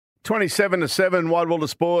27-7, Wide World of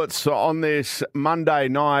Sports on this Monday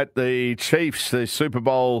night. The Chiefs, the Super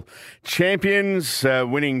Bowl champions,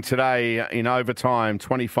 winning today in overtime,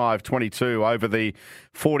 25-22 over the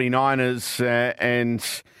 49ers,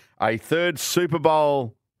 and a third Super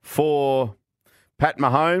Bowl for Pat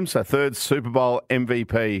Mahomes, a third Super Bowl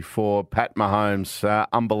MVP for Pat Mahomes.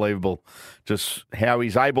 Unbelievable just how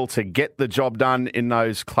he's able to get the job done in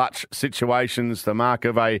those clutch situations, the mark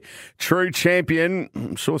of a true champion.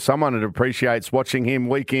 I'm sure someone that appreciates watching him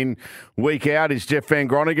week in, week out is Jeff Van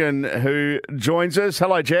Groningen, who joins us.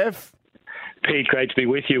 Hello, Jeff. Pete, great to be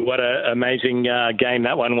with you. What an amazing game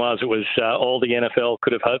that one was. It was all the NFL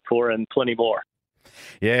could have hoped for and plenty more.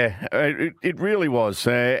 Yeah, it really was.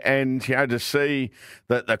 And, you know, to see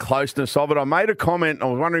the closeness of it. I made a comment. I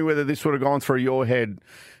was wondering whether this would have gone through your head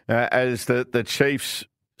as the Chiefs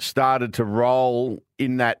started to roll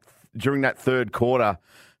during that third quarter.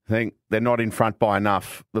 I think they're not in front by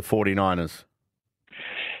enough, the 49ers.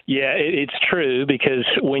 Yeah, it's true, because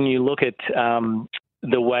when you look at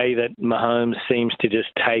the way that Mahomes seems to just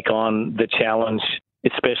take on the challenge,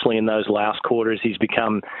 especially in those last quarters, he's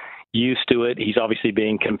become used to it. He's obviously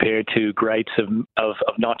being compared to greats of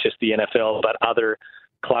not just the NFL, but other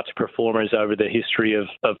clutch performers over the history of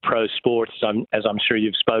pro sports, as I'm sure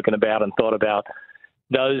you've spoken about and thought about.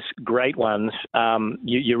 Those great ones,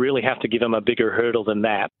 you really have to give them a bigger hurdle than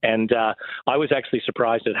that. And I was actually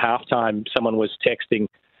surprised at halftime. Someone was texting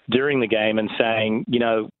during the game and saying, you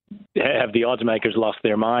know, have the odds makers lost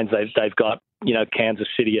their minds? They've got, you know, Kansas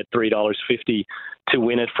City at $3.50 to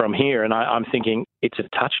win it from here. And I'm thinking it's a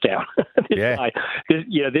touchdown.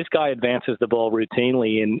 This guy advances the ball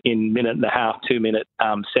routinely in minute and a half, 2-minute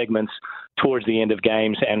segments towards the end of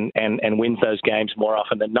games and wins those games more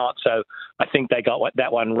often than not. So I think they got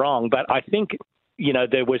that one wrong. But I think, you know,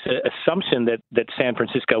 there was an assumption that San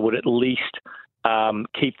Francisco would at least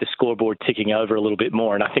keep the scoreboard ticking over a little bit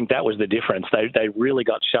more. And I think that was the difference. They really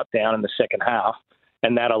got shut down in the second half,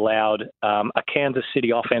 and that allowed a Kansas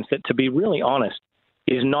City offense that, to be really honest,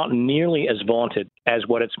 is not nearly as vaunted as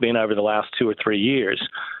what it's been over the last 2 or 3 years,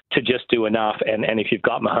 to just do enough. And if you've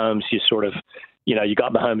got Mahomes, you sort of, you know, you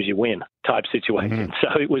got Mahomes, you win type situation. Mm-hmm. So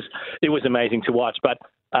it was amazing to watch. But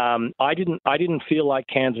I didn't feel like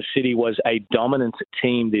Kansas City was a dominant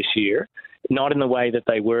team this year, not in the way that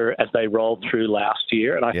they were as they rolled through last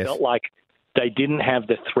year. And I felt like they didn't have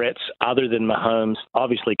the threats other than Mahomes.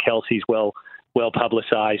 Obviously, Kelsey's well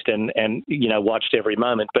publicized and you know, watched every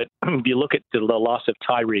moment. But if you look at the loss of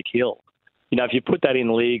Tyreek Hill, you know, if you put that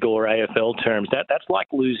in league or AFL terms, that's like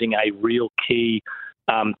losing a real key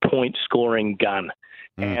point scoring gun.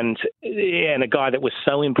 And a guy that was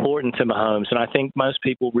so important to Mahomes. And I think most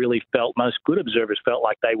people really felt, most good observers felt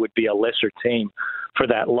like they would be a lesser team for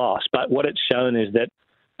that loss. But what it's shown is that,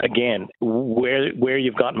 again, where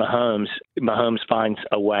you've got Mahomes finds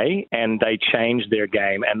a way, and they changed their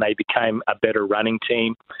game, and they became a better running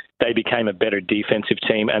team. They became a better defensive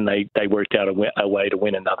team, and they worked out a way to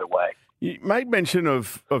win another way. You made mention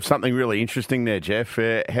of something really interesting there, Jeff,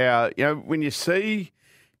 how, you know, when you see,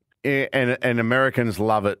 and Americans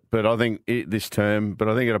love it, but I think this term, but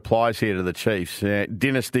I think it applies here to the Chiefs,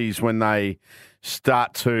 dynasties when they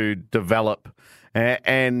start to develop,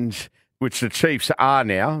 and which the Chiefs are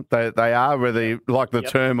now. They are, whether you like the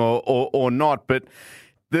term or not. But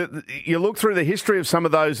you look through the history of some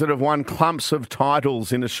of those that have won clumps of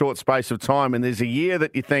titles in a short space of time, and there's a year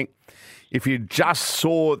that you think, if you just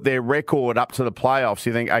saw their record up to the playoffs,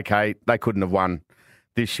 you think, okay, they couldn't have won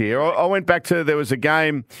this year. I went back to, there was a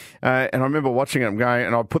game, and I remember watching it,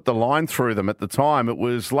 and I put the line through them at the time. It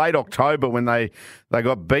was late October when they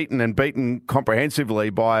got beaten comprehensively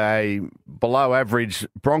by a below-average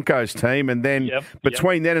Broncos team, and then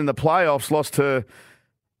between then and the playoffs, lost to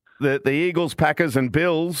the Eagles, Packers, and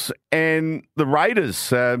Bills, and the Raiders.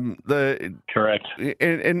 Correct.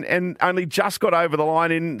 And only just got over the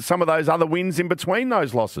line in some of those other wins in between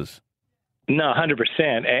those losses. No,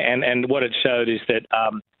 100%. And what it showed is that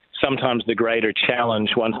sometimes the greater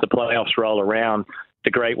challenge, once the playoffs roll around,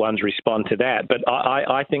 the great ones respond to that. But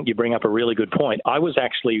I think you bring up a really good point. I was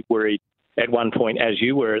actually worried at one point, as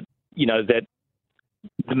you were, you know, that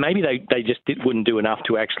maybe they just wouldn't do enough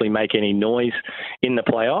to actually make any noise in the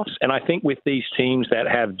playoffs. And I think with these teams that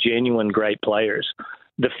have genuine great players,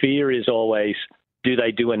 the fear is always, do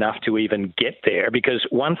they do enough to even get there? Because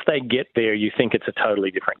once they get there, you think it's a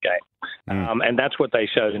totally different game. And that's what they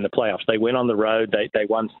showed in the playoffs. They went on the road. They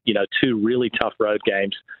won, you know, 2 really tough road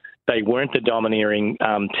games. They weren't the domineering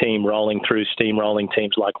team rolling through steamrolling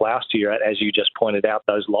teams like last year. As you just pointed out,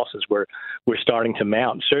 those losses were starting to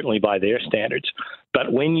mount, certainly by their standards.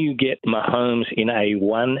 But when you get Mahomes in a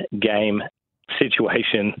one-game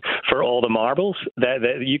situation for all the marbles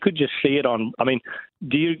that you could just see it on. I mean,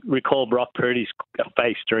 do you recall Brock Purdy's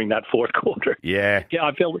face during that fourth quarter? Yeah. Yeah,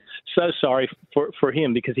 I feel so sorry for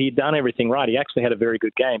him because he'd done everything right. He actually had a very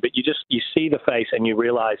good game, but you see the face and you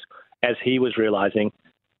realize, as he was realizing,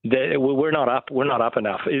 that we're not up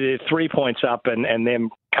enough. 3 points up and them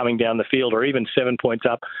coming down the field, or even 7 points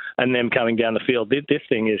up and them coming down the field. This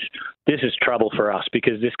is trouble for us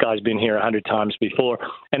because this guy's been here 100 times before.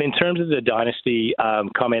 And in terms of the dynasty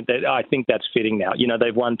comment, that I think that's fitting now. You know,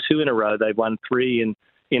 they've won 2 in a row. They've won 3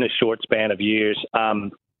 in a short span of years.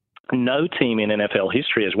 No team in NFL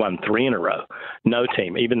history has won 3 in a row. No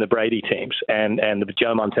team, even the Brady teams and the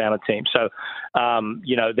Joe Montana team. So, they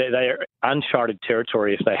are uncharted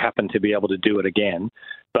territory if they happen to be able to do it again.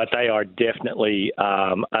 But they are definitely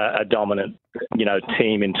a dominant,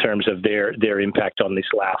 team in terms of their impact on this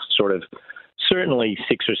last sort of certainly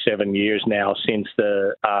 6 or 7 years now since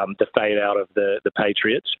the fade out of the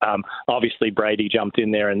Patriots. Obviously, Brady jumped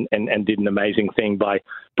in there and did an amazing thing by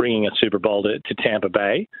bringing a Super Bowl to Tampa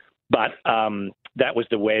Bay. But that was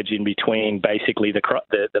the wedge in between, basically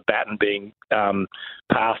the baton being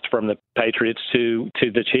passed from the Patriots to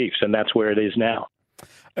the Chiefs, and that's where it is now.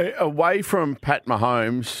 Away from Pat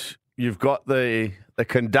Mahomes, you've got the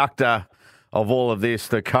conductor of all of this,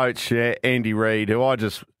 the coach, Andy Reid, who I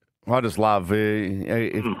just love.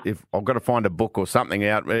 If I've got to find a book or something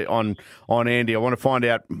out on Andy, I want to find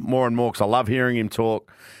out more and more because I love hearing him talk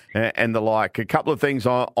and the like. A couple of things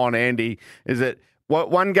on Andy is that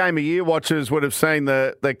one game a year watchers would have seen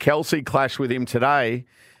the Kelce clash with him today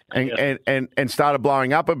and started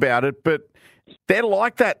blowing up about it, but they're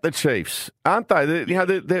like that, the Chiefs, aren't they?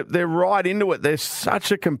 They're right into it. They're such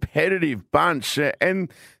a competitive bunch, and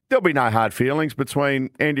there'll be no hard feelings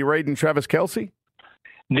between Andy Reid and Travis Kelce.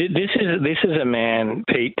 This is a man,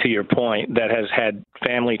 Pete, to your point, that has had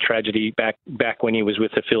family tragedy back when he was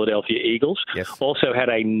with the Philadelphia Eagles. Yes. Also had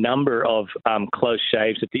a number of close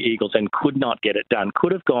shaves at the Eagles and could not get it done.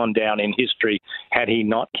 Could have gone down in history had he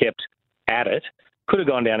not kept at it. Could have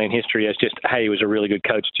gone down in history as just, hey, he was a really good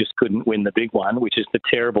coach, just couldn't win the big one, which is the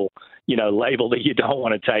terrible, label that you don't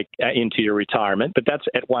want to take into your retirement. But that's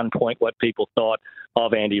at one point what people thought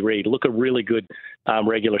of Andy Reid. Look, a really good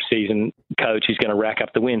regular season coach. He's going to rack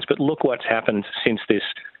up the wins. But look what's happened since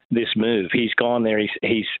this move. He's gone there.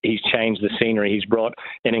 He's changed the scenery. He's brought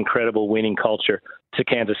an incredible winning culture to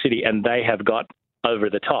Kansas City, and they have got over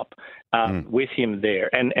the top with him there.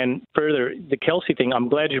 And further, the Kelce thing, I'm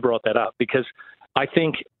glad you brought that up because I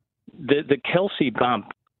think the Kelce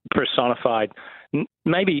bump personified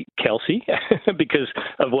maybe Kelce because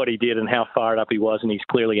of what he did and how fired up he was, and he's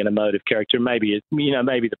clearly an emotive character. Maybe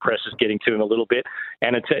the press is getting to him a little bit,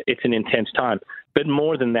 and it's an intense time. But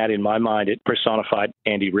more than that, in my mind, it personified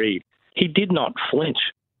Andy Reid. He did not flinch.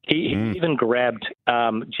 He even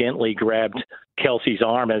gently grabbed Kelce's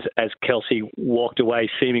arm as Kelce walked away,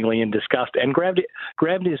 seemingly in disgust, and grabbed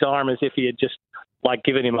his arm as if he had just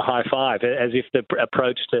given him a high five, as if the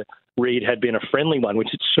approach to Reid had been a friendly one,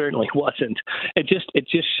 which it certainly wasn't. It just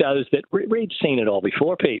shows that Reid's seen it all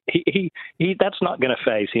before, Pete. He that's not going to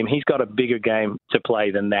faze him. He's got a bigger game to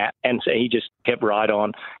play than that, and so he just kept right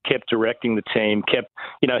on, kept directing the team,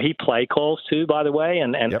 he play calls too, by the way,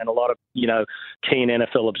 and a lot of keen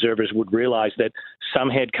NFL observers would realize that some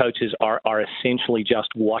head coaches are essentially just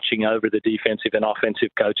watching over the defensive and offensive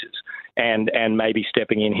coaches, and maybe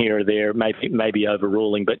stepping in here or there, maybe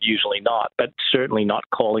overruling, but usually not, but certainly not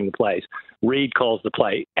calling the plays. Reid calls the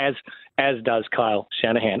play, as does Kyle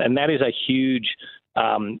Shanahan. And that is a huge,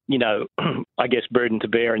 I guess, burden to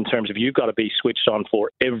bear in terms of you've got to be switched on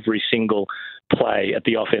for every single play at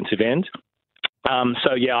the offensive end.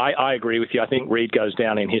 I agree with you. I think Reid goes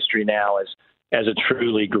down in history now as a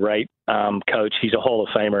truly great coach. He's a Hall of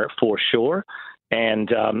Famer for sure. And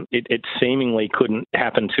it seemingly couldn't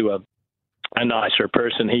happen to a nicer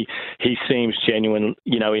person. He seems genuine,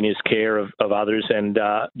 in his care of others. And,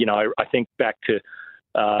 I think back to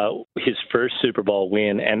his first Super Bowl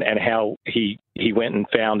win and how he went and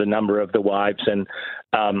found a number of the wives and,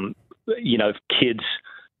 kids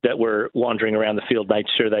that were wandering around the field, made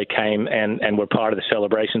sure they came and were part of the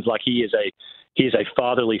celebrations. He is a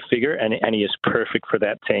fatherly figure, and he is perfect for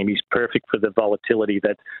that team. He's perfect for the volatility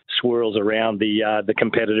that swirls around the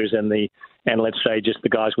competitors and let's say just the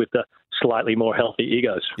guys with the slightly more healthy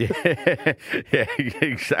egos. Yeah,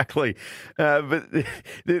 exactly. But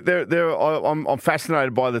I'm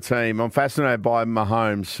fascinated by the team. I'm fascinated by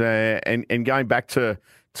Mahomes and going back to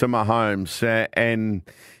Mahomes and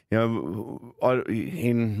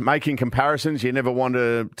in making comparisons, you never want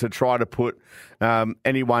to try to put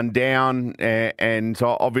anyone down. And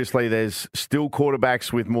obviously, there's still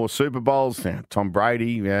quarterbacks with more Super Bowls. Now, Tom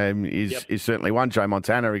Brady is certainly one, Joe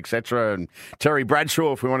Montana, etc., and Terry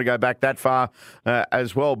Bradshaw, if we want to go back that far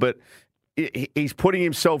as well. But he's putting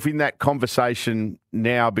himself in that conversation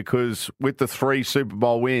now because with the 3 Super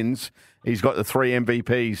Bowl wins, he's got the 3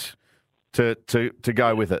 MVPs to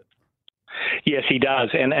go with it. Yes, he does,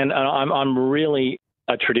 and I'm really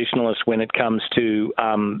a traditionalist when it comes to.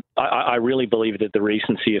 I really believe that the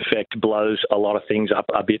recency effect blows a lot of things up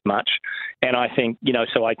a bit much, and I think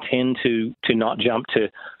so I tend to not jump to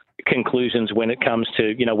conclusions when it comes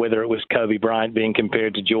to whether it was Kobe Bryant being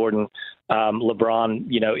compared to Jordan, LeBron,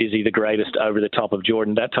 is he the greatest over the top of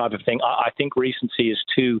Jordan, that type of thing. I think recency is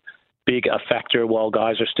too big a factor while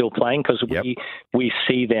guys are still playing because we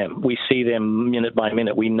see them minute by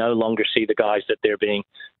minute. We no longer see the guys that they're being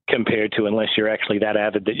compared to unless you're actually that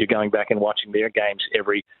avid that you're going back and watching their games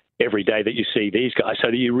every day that you see these guys. So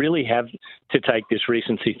you really have to take this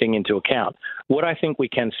recency thing into account. What I think we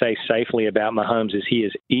can say safely about Mahomes is he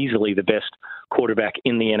is easily the best quarterback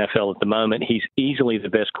in the NFL at the moment. He's easily the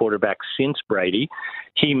best quarterback since Brady.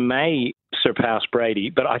 He may surpass Brady,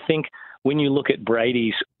 but I think when you look at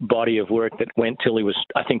Brady's body of work that went till he was,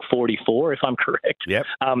 I think, 44, if I'm correct,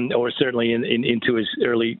 or certainly into his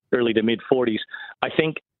early to mid 40s, I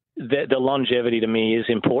think the longevity to me is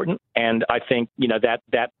important, and I think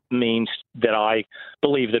that means that I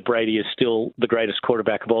believe that Brady is still the greatest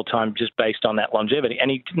quarterback of all time, just based on that longevity.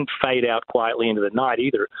 And he didn't fade out quietly into the night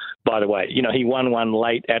either. By the way, he won one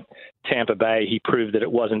late at Tampa Bay. He proved that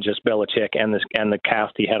it wasn't just Belichick and the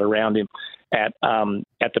cast he had around him at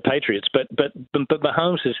the Patriots. But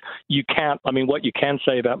Mahomes is what you can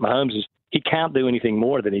say about Mahomes is he can't do anything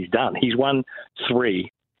more than he's done. He's won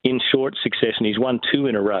 3 in short succession. He's won 2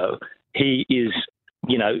 in a row. He is,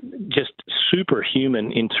 just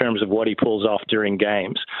superhuman in terms of what he pulls off during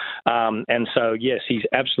games. And so, yes, he's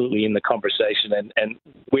absolutely in the conversation. And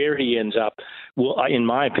where he ends up, in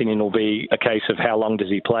my opinion, will be a case of how long does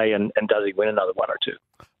he play and does he win another 1 or 2.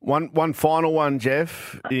 One final one,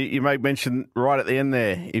 Jeff. You may mention right at the end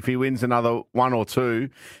there, if he wins another 1 or 2,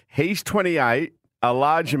 he's 28. A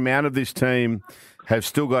large amount of this team have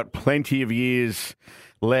still got plenty of years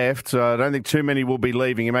left. So I don't think too many will be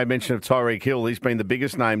leaving. You made mention of Tyreek Hill. He's been the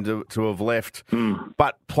biggest name to have left.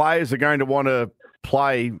 But players are going to want to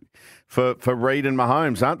play for Reid and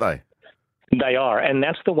Mahomes, aren't they? They are. And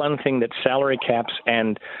that's the one thing that salary caps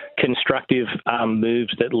and constructive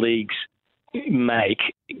moves that leagues make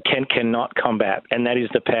cannot combat, and that is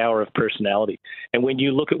the power of personality. And when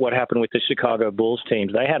you look at what happened with the Chicago Bulls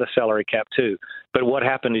teams, they had a salary cap too. But what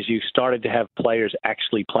happened is you started to have players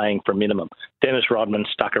actually playing for minimum. Dennis Rodman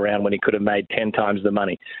stuck around when he could have made 10 times the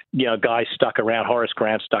money. Guys stuck around. Horace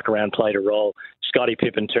Grant stuck around, played a role. Scottie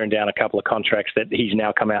Pippen turned down a couple of contracts that he's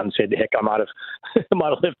now come out and said, heck, I might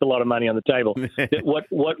have left a lot of money on the table.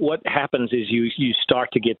 What happens is you start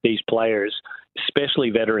to get these players, especially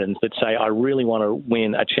veterans, that say, I really want to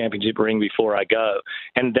win a championship ring before I go.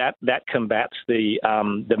 And that combats the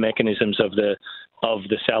mechanisms of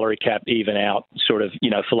the salary cap even out sort of,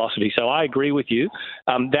 philosophy. So I agree with you.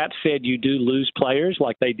 That said, you do lose players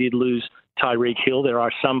like they did lose Tyreek Hill. There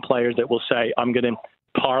are some players that will say, I'm going to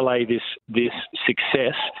parlay this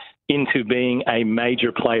success into being a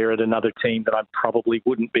major player at another team that I probably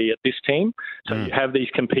wouldn't be at this team. So you have these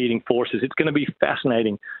competing forces. It's going to be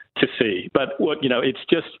fascinating to see. But it's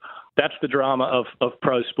just, that's the drama of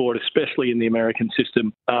pro sport, especially in the American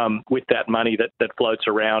system, with that money that floats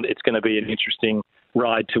around. It's going to be an interesting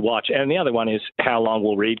ride to watch. And the other one is, how long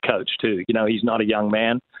will Reid coach too? He's not a young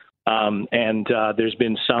man. And there's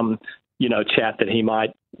been some, chat that he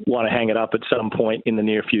might want to hang it up at some point in the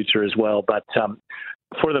near future as well. But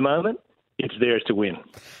for the moment, it's theirs to win.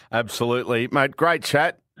 Absolutely. Mate, great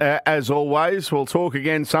chat. As always, we'll talk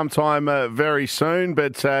again sometime very soon,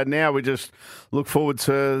 but now we just look forward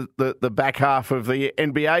to the back half of the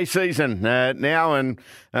NBA season now. And,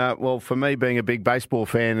 for me, being a big baseball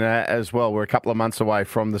fan as well, we're a couple of months away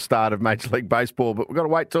from the start of Major League Baseball, but we've got to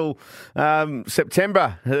wait till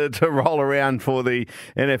September to roll around for the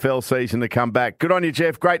NFL season to come back. Good on you,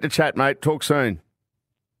 Jeff. Great to chat, mate. Talk soon.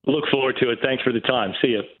 Look forward to it. Thanks for the time.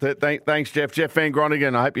 See you. Thanks, Jeff. Jeff Van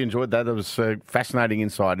Groningen. I hope you enjoyed that. It was fascinating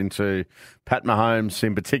insight into Pat Mahomes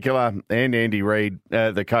in particular and Andy Reid,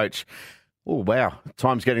 the coach. Oh, wow.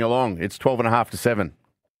 Time's getting along. It's 12 and a half to 7.